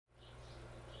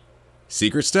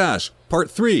Secret Stash,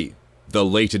 Part 3, the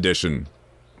late edition.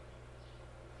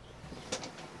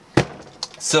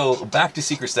 So, back to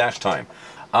Secret Stash time.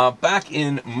 Back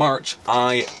in March,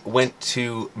 I went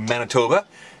to Manitoba.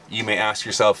 You may ask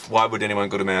yourself, why would anyone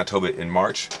go to Manitoba in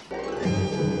March?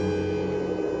 I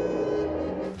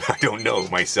don't know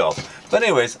myself. But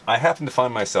anyways, I happened to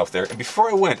find myself there, and before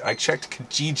I went, I checked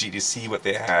Kijiji to see what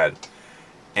they had.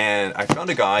 And I found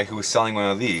a guy who was selling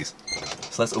one of these.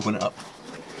 So let's open it up.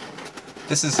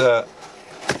 This is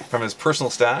from his personal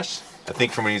stash, I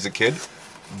think from when he was a kid,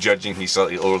 judging he's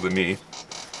slightly older than me.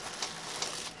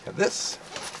 Got this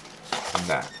and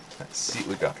that. Let's see what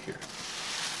we got here.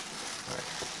 All right.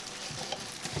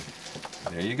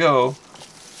 There you go.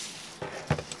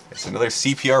 It's another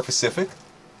CPR Pacific,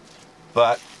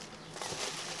 but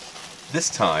this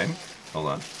time, hold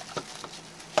on,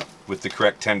 with the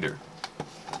correct tender.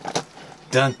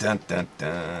 Dun dun dun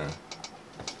dun.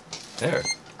 There.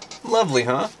 Lovely,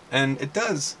 huh? And it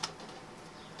does,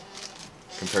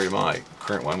 compared to my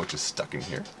current one, which is stuck in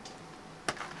here.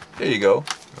 There you go.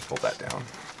 I'll pull that down.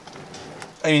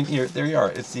 I mean, there you are.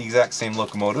 It's the exact same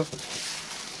locomotive.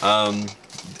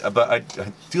 But I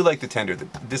do like the tender.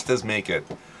 This does make it.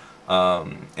 Yeah,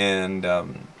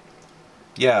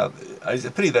 it's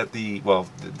a pity that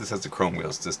this has the chrome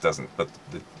wheels. This doesn't, but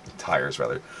the tires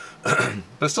rather.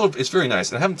 But still, it's very nice.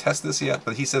 And I haven't tested this yet,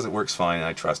 but he says it works fine, and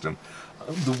I trust him.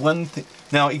 The one thing,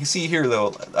 now you can see here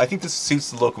though, I think this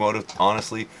suits the locomotive.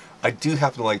 Honestly, I do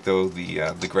happen to like though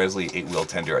the Gresley 8-wheel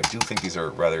tender. I do think these are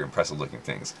rather impressive looking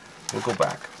things. We'll go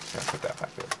back. I'll put that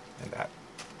back there, and that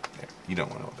there. You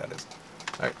don't want to know what that is.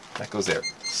 All right, that goes there.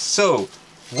 So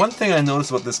one thing I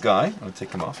noticed about this guy, I'm gonna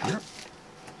take him off here,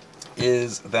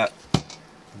 is that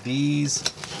these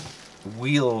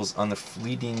wheels on the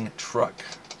fleeting truck.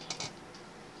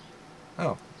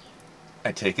 Oh,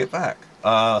 I take it back.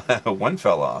 One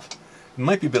fell off. It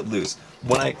might be a bit loose.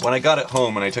 When I got it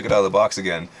home and I took it out of the box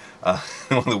again, one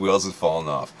of the wheels had fallen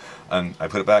off. And I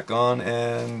put it back on,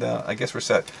 and I guess we're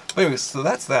set. But anyway, so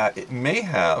that's that. It may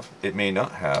have, it may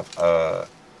not have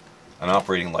an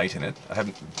operating light in it. I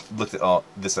haven't looked at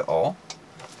this at all.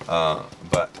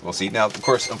 But we'll see. Now, of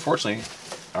course, unfortunately,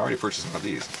 I already purchased one of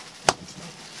these.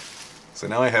 So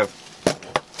now I have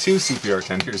 2 CPR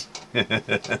tenders.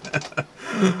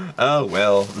 Oh,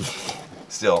 well.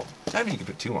 Still, I mean, you could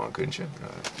put 2 on, couldn't you?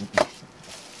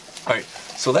 Alright,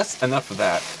 so that's enough of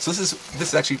that. So this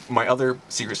is actually my other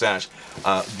secret stash.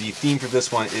 The theme for this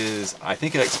one is, I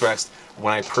think I expressed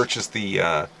when I purchased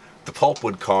the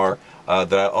pulpwood car,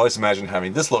 that I always imagined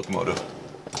having this locomotive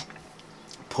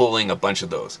pulling a bunch of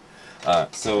those.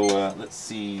 So let's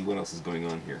see what else is going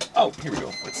on here. Oh, here we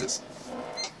go. What's this?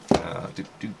 Hey,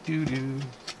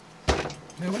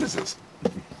 what is this?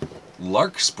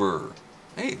 Larkspur.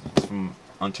 Hey, it's from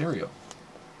Ontario.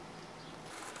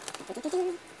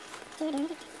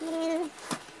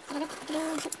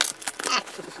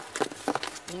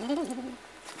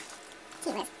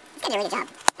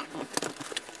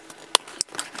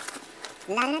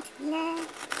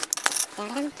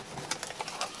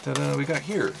 Ta-da, we got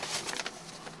here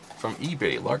from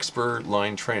eBay, Larkspur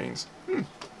line trainings. Let me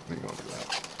go into that.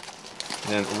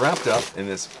 And then wrapped up in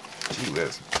this, gee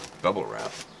whiz, bubble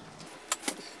wrap.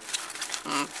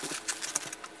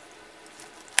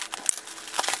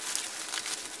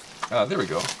 There we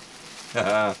go.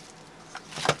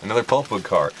 Another pulpwood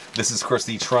car. This is, of course,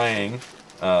 the Tir-ang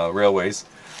Railways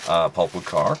pulpwood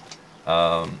car.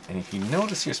 And if you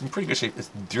notice here, it's in pretty good shape.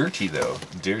 It's dirty, though.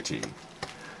 Dirty.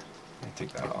 Let me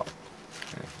take that off.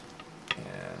 Okay.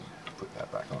 And put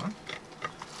that back on.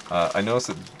 I noticed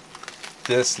that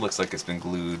this looks like it's been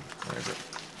glued. Where is it?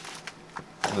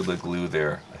 A little bit of glue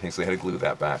there. I think so. They had to glue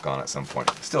that back on at some point.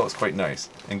 Still, it's quite nice.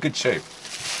 In good shape.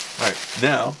 Alright,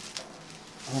 now,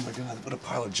 oh my god, what a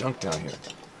pile of junk down here.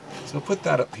 So I'll put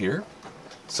that up here.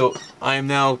 So I am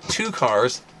now 2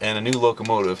 cars and a new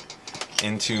locomotive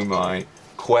into my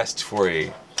quest for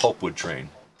a pulpwood train.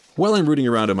 While I'm rooting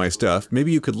around at my stuff,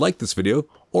 maybe you could like this video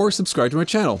or subscribe to my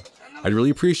channel. I'd really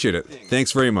appreciate it.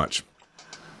 Thanks very much.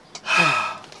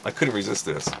 I couldn't resist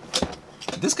this.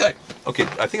 This guy, okay,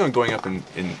 I think I'm going up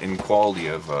in quality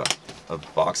of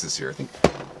boxes here. I think,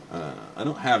 I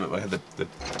don't have it, but I have the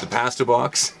pasta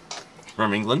box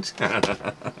from England. I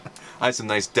have some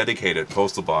nice dedicated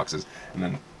postal boxes. And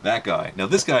then that guy. Now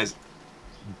this guy's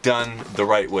done the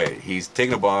right way. He's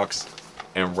taken a box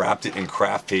and wrapped it in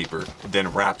craft paper,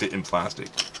 then wrapped it in plastic.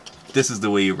 This is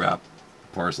the way you wrap a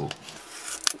parcel.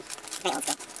 Very old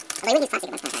school. Although we use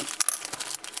plastic most of the time.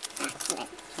 Okay.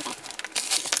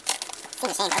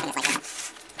 Seems a shame to open this like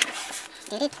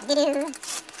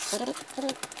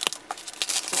that.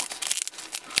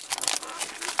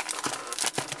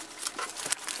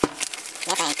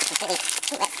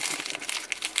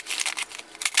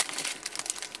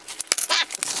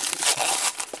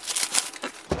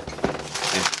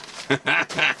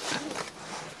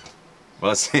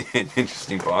 Well, it's an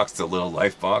interesting box. It's a little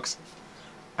life box.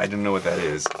 I don't know what that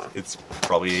is. It's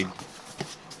probably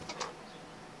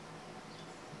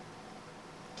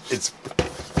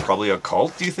a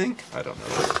cult, do you think? I don't know.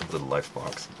 A little life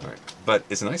box. All right. But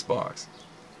it's a nice box.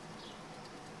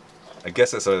 I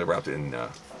guess that's why they wrapped it in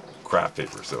craft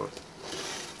paper, so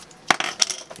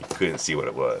you couldn't see what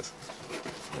it was.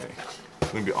 Okay.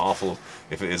 It would be awful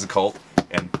if it is a cult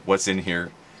and what's in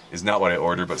here is not what I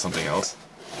ordered, but something else.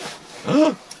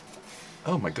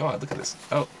 Oh my God! Look at this.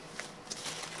 Oh,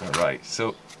 all right.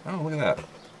 So, oh, look at that.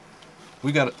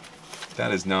 We got it.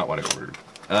 That is not what I ordered.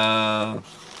 Let's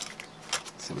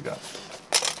see what we got.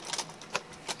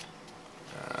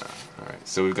 All right.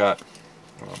 So we've got.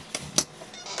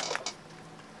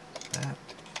 That.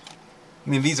 I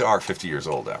mean, these are 50 years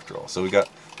old after all. So we got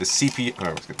the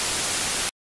CPR.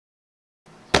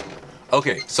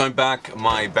 Okay, so I'm back.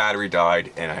 My battery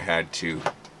died, and I had to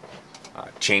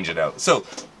change it out. So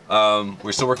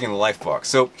we're still working on the life box.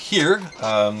 So here,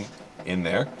 in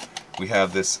there, we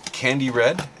have this candy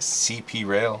red CP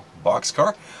rail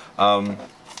boxcar.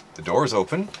 The door is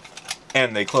open,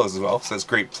 and they close as well, so that's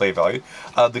great play value.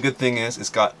 The good thing is it's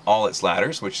got all its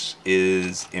ladders, which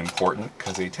is important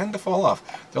because they tend to fall off.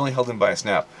 They're only held in by a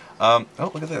snap. Oh,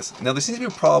 look at this. Now there seems to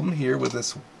be a problem here with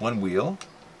this one wheel.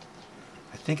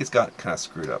 I think it's got kind of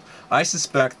screwed up. I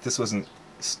suspect this wasn't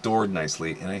stored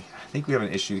nicely, and I think we have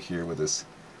an issue here with this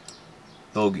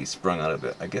bogey sprung out of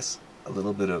it. I guess a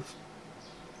little bit of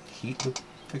heat would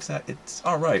fix that. It's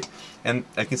all right. And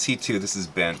I can see too this is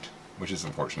bent, which is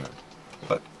unfortunate.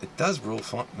 But it does roll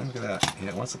fun. Look at that. Yeah,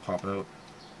 it wants to pop out.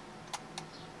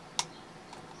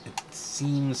 It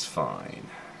seems fine.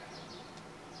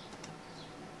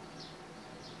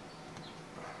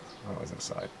 Oh, it's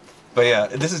inside. But yeah,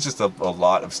 this is just a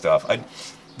lot of stuff.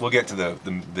 We'll get to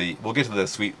the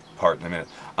sweet part in a minute.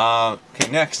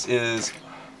 Okay, next is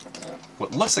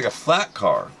what looks like a flat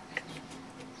car.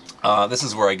 This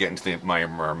is where I get into my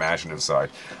more imaginative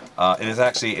side. It is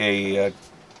actually a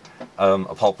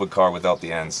pulpwood car without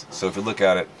the ends. So if you look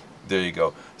at it, there you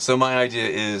go. So my idea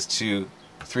is to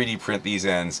 3D print these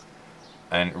ends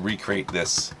and recreate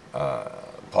this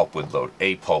pulpwood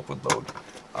load.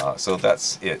 So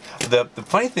that's it. The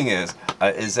funny thing is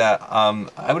that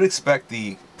I would expect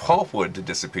the pulpwood to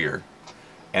disappear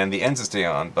and the ends to stay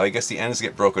on, but I guess the ends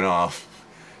get broken off.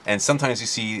 And sometimes you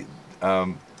see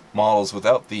models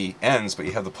without the ends, but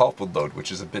you have the pulpwood load,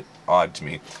 which is a bit odd to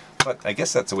me. But I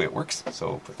guess that's the way it works.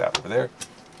 So put that over there,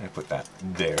 and I put that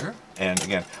there. And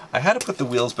again, I had to put the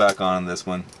wheels back on this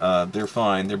one. They're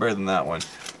fine. They're better than that one.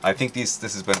 I think this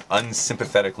has been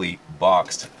unsympathetically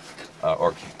boxed.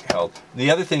 Or held. The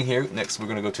other thing here, next we're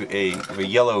going to go to a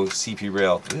yellow CP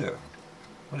rail. Ew,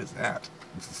 what is that?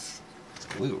 It's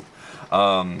glue.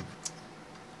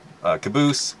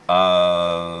 Caboose,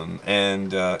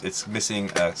 and it's missing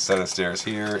a set of stairs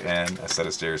here and a set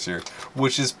of stairs here,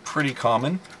 which is pretty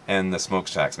common, and the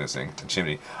smokestack's missing, the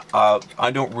chimney.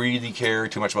 I don't really care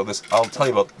too much about this. I'll tell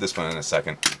you about this one in a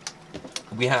second.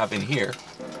 We have in here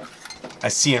a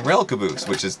C&Rail caboose,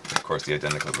 which is, of course, the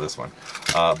identical to this one.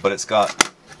 But it's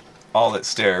got all its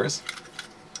stairs.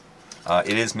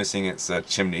 It is missing its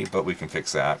chimney, but we can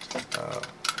fix that.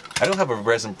 I don't have a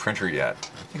resin printer yet.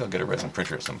 I think I'll get a resin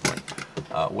printer at some point.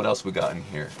 What else we got in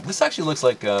here? This actually looks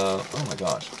like, oh my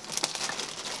gosh.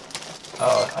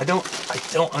 I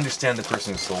don't understand the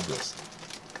person who sold this.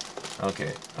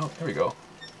 Okay, oh, there we go.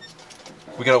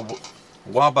 We got a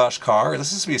Wabash car.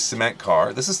 This is to be a cement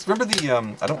car. This is, remember the,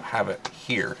 I don't have it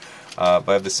here, but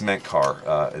I have the cement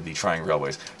car, the Tir-ang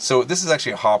Railways. So this is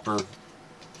actually a hopper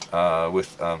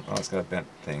with, oh, it's got a bent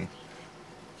thing.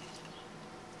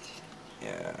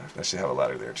 Yeah, that should have a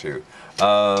ladder there too.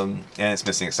 And it's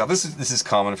missing stuff. This is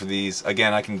common for these.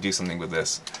 Again, I can do something with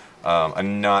this.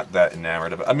 I'm not that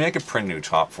enamored of it. I mean, I could print a new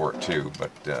top for it too, but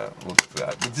we'll get to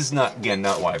that. But this is not, again,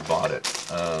 not why I bought it.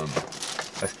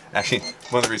 Actually,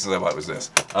 one of the reasons I bought it was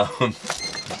this.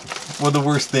 Well, the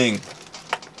worst thing.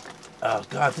 Oh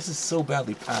God, this is so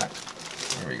badly packed.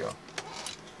 There we go.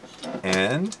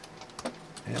 And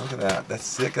look at that. That's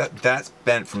sick. That's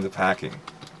bent from the packing.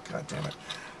 God damn it.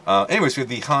 Anyways, we have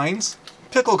the Heinz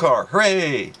pickle car.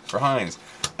 Hooray for Heinz!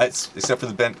 Except for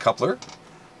the bent coupler,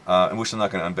 which I'm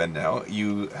not going to unbend now.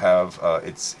 You have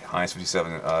its Heinz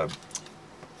 57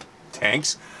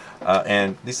 tanks.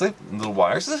 And these little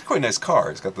wires. This is quite a nice car.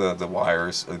 It's got the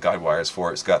wires, the guide wires for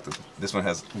it. It's got this one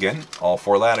has, again, all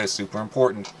 4 ladders, super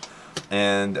important.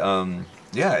 And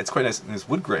yeah, it's quite nice. And it's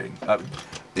wood grain.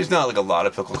 there's not like a lot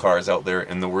of pickle cars out there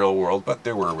in the real world, but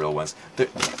there were real ones. The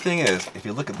thing is, if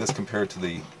you look at this compared to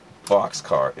the box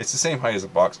car, it's the same height as a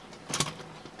box.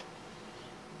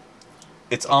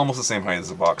 It's almost the same height as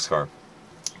a box car.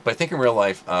 But I think in real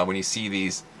life, when you see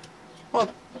these,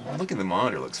 well, look at the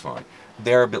monitor, looks fine.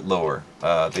 They're a bit lower.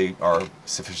 They are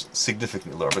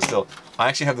significantly lower, but still, I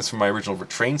actually have this from my original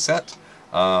train set,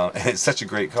 and it's such a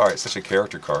great car. It's such a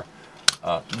character car.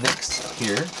 Next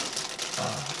here,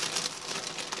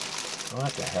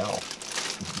 what the hell?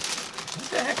 What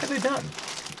the heck have they done?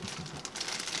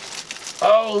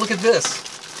 Oh, look at this!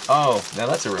 Oh, now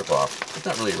that's a ripoff. It's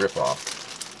not really a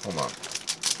ripoff. Hold on.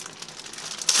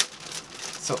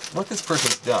 So what this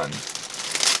person's done,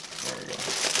 there we go.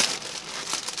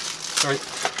 Sorry,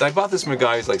 I bought this from a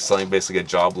guy who's like selling basically a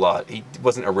job lot. He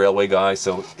wasn't a railway guy,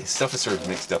 so his stuff is sort of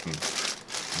mixed up and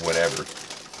whatever.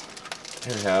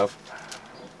 Here we have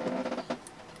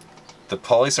the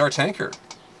Polysar tanker.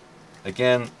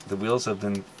 Again, the wheels have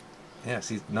been, yeah,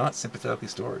 see, not sympathetically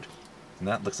stored. And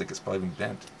that looks like it's probably been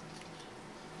bent.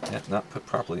 Yeah, not put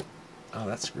properly. Oh,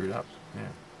 that's screwed up. Yeah.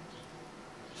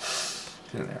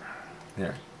 Get in there.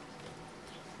 There.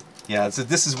 Yeah, so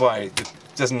this is why it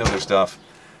doesn't know their stuff,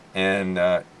 and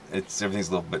everything's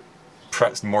a little bit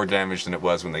more damaged than it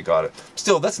was when they got it.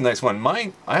 Still, that's a nice one.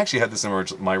 Mine, I actually had this in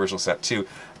my original set too.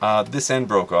 This end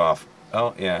broke off.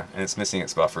 Oh yeah, and it's missing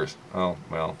its buffers. Oh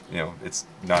well, you know, it's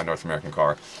not a North American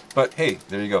car. But hey,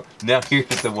 there you go. Now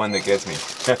here's the one that gets me.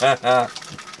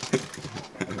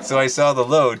 So I saw the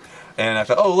load, and I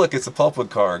thought, oh look, it's a pulpwood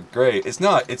car. Great. It's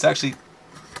not. It's actually.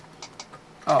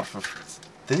 Oh,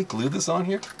 did they glue this on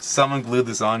here? Someone glued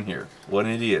this on here. What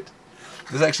an idiot.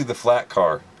 This is actually the flat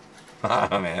car. Oh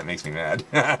man, that makes me mad.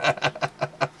 And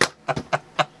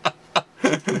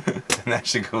that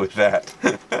should go with that.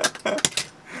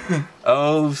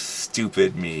 Oh,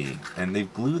 stupid me. And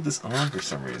they've glued this on for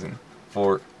some reason.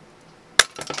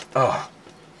 Oh.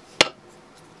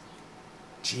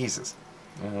 Jesus.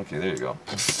 Okay, there you go.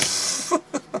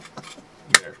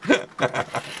 There.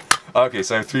 Okay,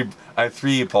 so I have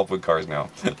three pulpwood cars now.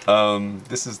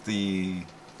 This is the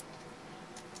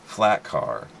flat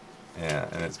car. Yeah,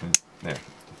 and it's been there.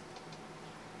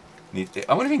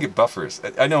 I wonder if you can get buffers.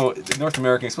 I know North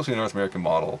American, it's supposed to be a North American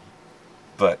model,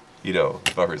 but you know,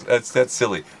 buffers. That's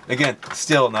silly. Again,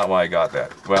 still not why I got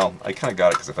that. Well, I kind of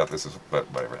got it because I thought this was, but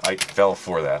whatever. I fell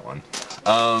for that one.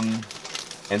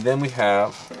 And then we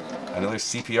have another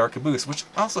CPR caboose, which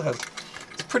also has.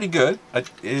 It's pretty good. It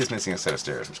is missing a set of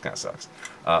stairs, which kind of sucks.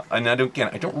 And I don't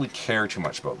really care too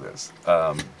much about this.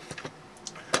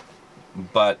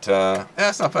 But yeah,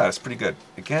 it's not bad. It's pretty good.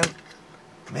 Again,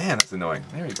 man, that's annoying.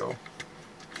 There you go.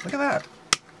 Look at that.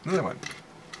 Another one.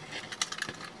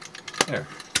 There.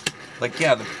 Like,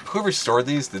 yeah, whoever stored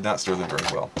these did not store them very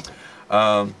well.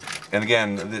 And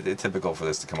again, it's typical for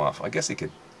this to come off. I guess they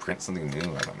could print something new.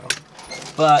 I don't know.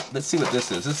 But let's see what this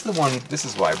is. This is the one. This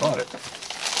is why I bought it.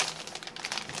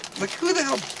 Like, who the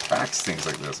hell packs things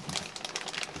like this?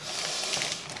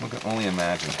 I can only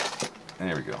imagine.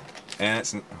 There we go. And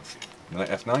it's an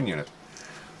F9 unit.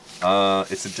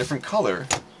 It's a different color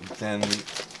than the...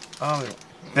 Oh,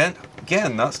 bent.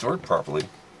 Again, not stored properly.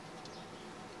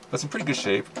 But it's in pretty good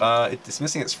shape. It's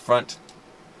missing its front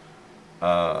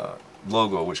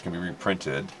logo, which can be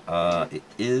reprinted. It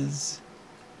is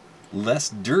less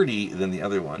dirty than the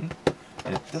other one.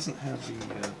 And it doesn't have the...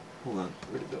 hold on,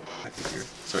 where'd it go? I think here.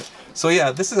 Sorry. So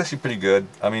yeah, this is actually pretty good.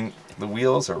 I mean, the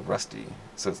wheels are rusty.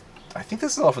 So I think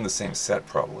this is all from the same set,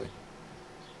 probably.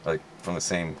 Like, from the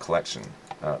same collection.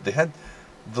 The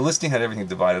listing had everything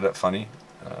divided up funny.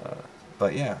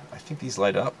 But yeah, I think these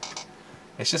light up.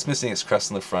 It's just missing its crest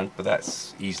in the front, but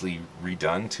that's easily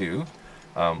redone too.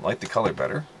 I like the color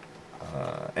better.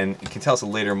 And you can tell it's a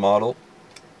later model.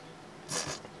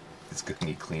 It's gonna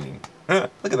need cleaning.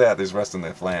 Look at that, there's rust on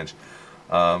the flange.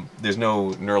 There's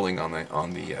no knurling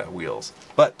on the wheels.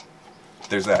 But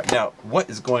there's that. Now, what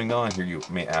is going on here, you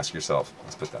may ask yourself.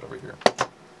 Let's put that over here.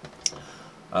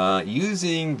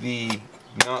 Using the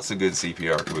not so good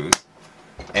CPR caboose,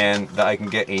 and that I can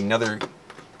get another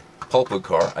pulpwood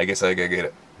car, I guess I gotta get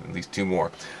at least two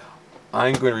more.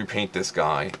 I'm going to repaint this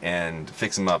guy and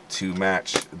fix him up to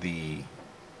match the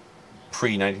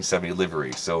pre-1970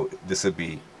 livery. So this would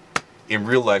be, in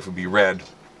real life, would be red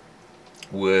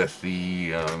with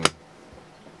the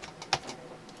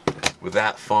with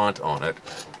that font on it.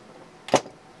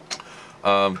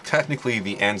 Technically,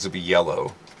 the ends would be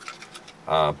yellow,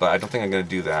 but I don't think I'm going to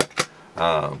do that.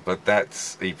 But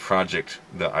that's a project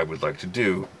that I would like to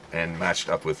do and match it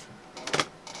up with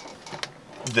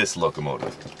this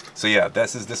locomotive. So yeah,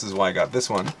 this is why I got this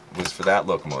one, was for that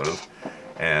locomotive,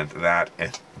 and that,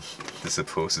 and the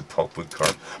supposed pulpwood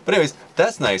car. But anyways,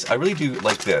 that's nice. I really do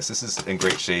like this. This is in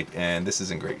great shape, and this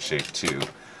is in great shape too,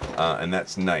 and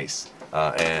that's nice.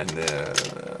 And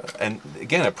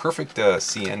again, a perfect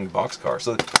CN boxcar.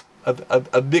 So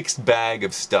a mixed bag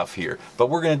of stuff here. But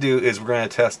what we're going to do is we're going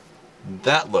to test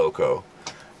that loco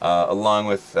along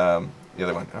with the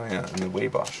other one. Oh yeah, and the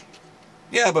Weibosch.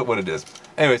 Yeah, but what it is.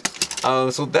 Anyways,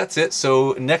 so that's it.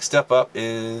 So next step up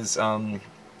is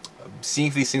seeing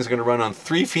if these things are going to run on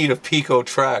 3 feet of Pico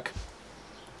track.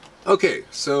 Okay,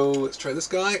 so let's try this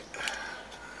guy.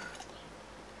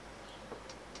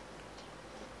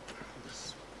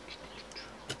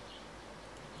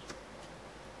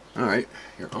 All right,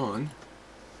 you're on.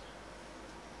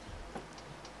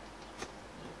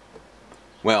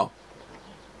 Well,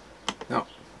 no,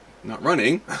 not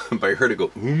running, but I heard it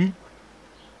go,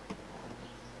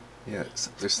 Yeah,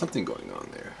 there's something going on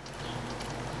there.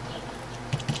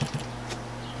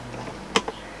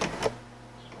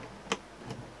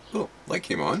 Oh, light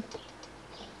came on.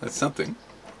 That's something.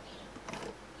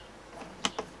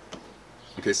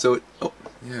 Okay, so it, oh,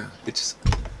 yeah, it just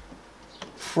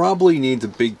probably needs a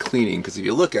big cleaning, because if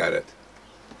you look at it,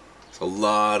 there's a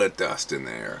lot of dust in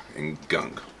there and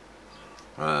gunk.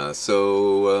 Well,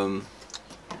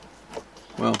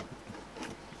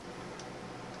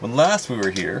 when last we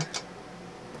were here,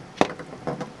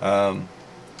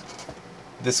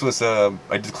 this was, I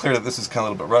declared that this was kind of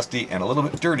a little bit rusty and a little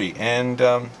bit dirty, and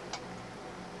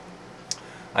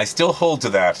I still hold to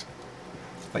that,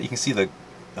 but you can see the,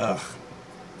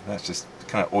 that's just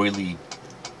kind of oily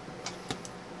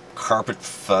carpet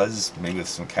fuzz, maybe with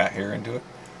some cat hair into it.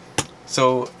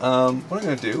 So what I'm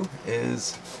going to do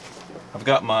is, I've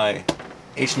got my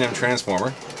H&M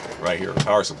transformer right here,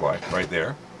 power supply right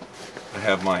there. I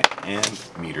have my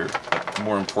amp meter, but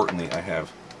more importantly I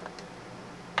have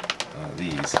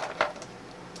these.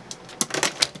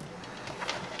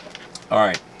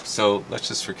 Alright, so let's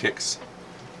just for kicks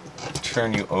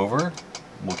turn you over.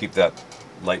 We'll keep that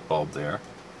light bulb there.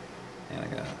 And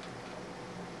I'm going to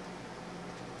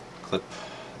clip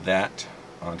that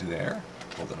onto there.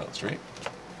 Hold it out straight.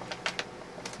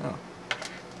 Oh.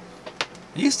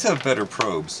 I used to have better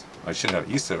probes. I should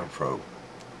have. Used to have a probe.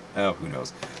 Oh, who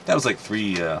knows? That was like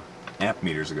 3 amp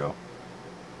meters ago.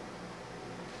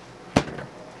 There.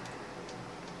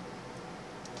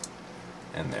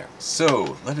 And there.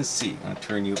 So let us see. I'm going to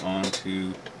turn you on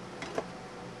to.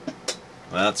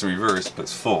 Well, that's in reverse, but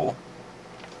it's full.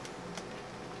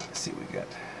 Let's see what we got.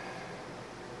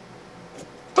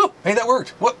 Oh, hey, that worked.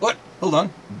 What? Hold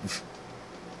on.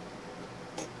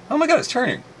 Oh my God, it's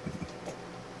turning.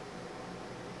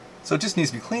 So it just needs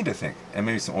to be cleaned, I think, and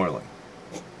maybe some oiling.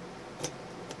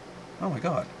 Oh my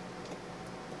God.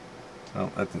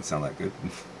 Oh, that didn't sound that good.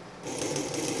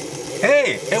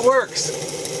 Hey, it works.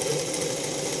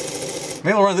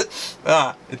 Maybe I'll run this.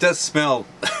 It does smell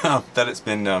that it's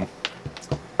been.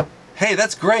 Hey,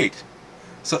 that's great.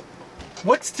 So,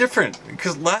 what's different?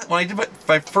 Because when I did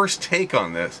my first take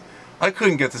on this, I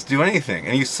couldn't get this to do anything,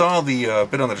 and you saw the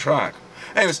bit on the track.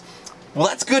 Anyways, well,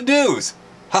 that's good news.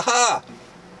 Haha.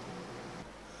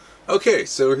 Okay,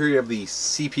 so here you have the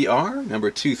CPR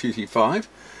number 2335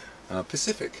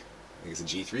 Pacific. I think it's a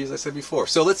G3, as I said before.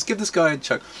 So let's give this guy a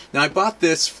check. Now I bought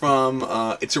this from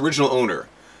its original owner.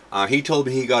 He told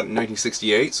me he got it in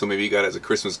 1968, so maybe he got it as a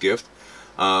Christmas gift.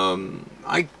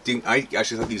 I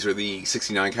actually thought these were the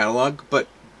 '69 catalog, but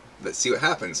let's see what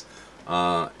happens.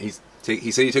 He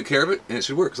said he took care of it, and it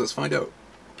should work. So let's find out.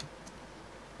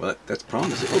 Well, that's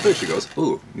promising. Oh, there she goes.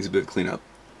 Ooh, needs a bit of cleanup.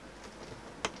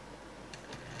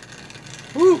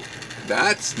 Ooh,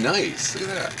 that's nice. Look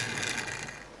at that.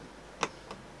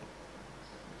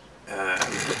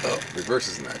 Oh, reverse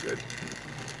isn't that good.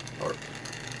 Or,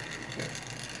 yeah.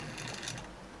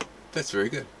 That's very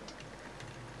good.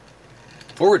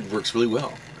 Forward works really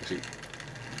well, actually.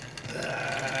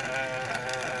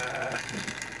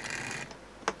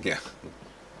 Yeah.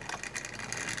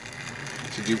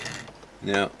 Should you?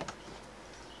 No.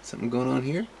 Something going on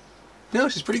here? No,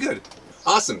 she's pretty good.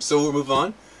 Awesome. So we'll move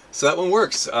on. So that one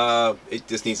works. It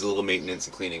just needs a little maintenance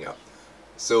and cleaning up.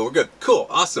 So we're good. Cool.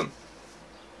 Awesome.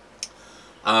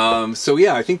 So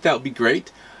yeah, I think that would be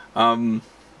great. So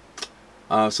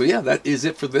yeah, that is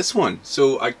it for this one.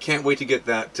 So I can't wait to get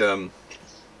that.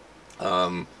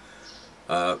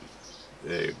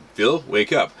 Phil,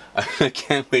 wake up! I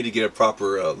can't wait to get a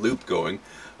proper loop going,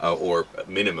 or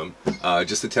minimum,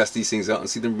 just to test these things out and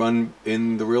see them run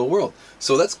in the real world.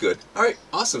 So that's good. All right,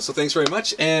 awesome. So thanks very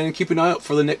much, and keep an eye out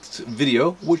for the next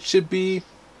video, which should be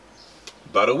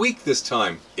about a week this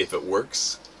time, if it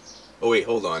works. Oh wait,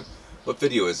 hold on. What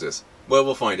video is this? Well,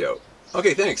 we'll find out.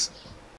 Okay, thanks.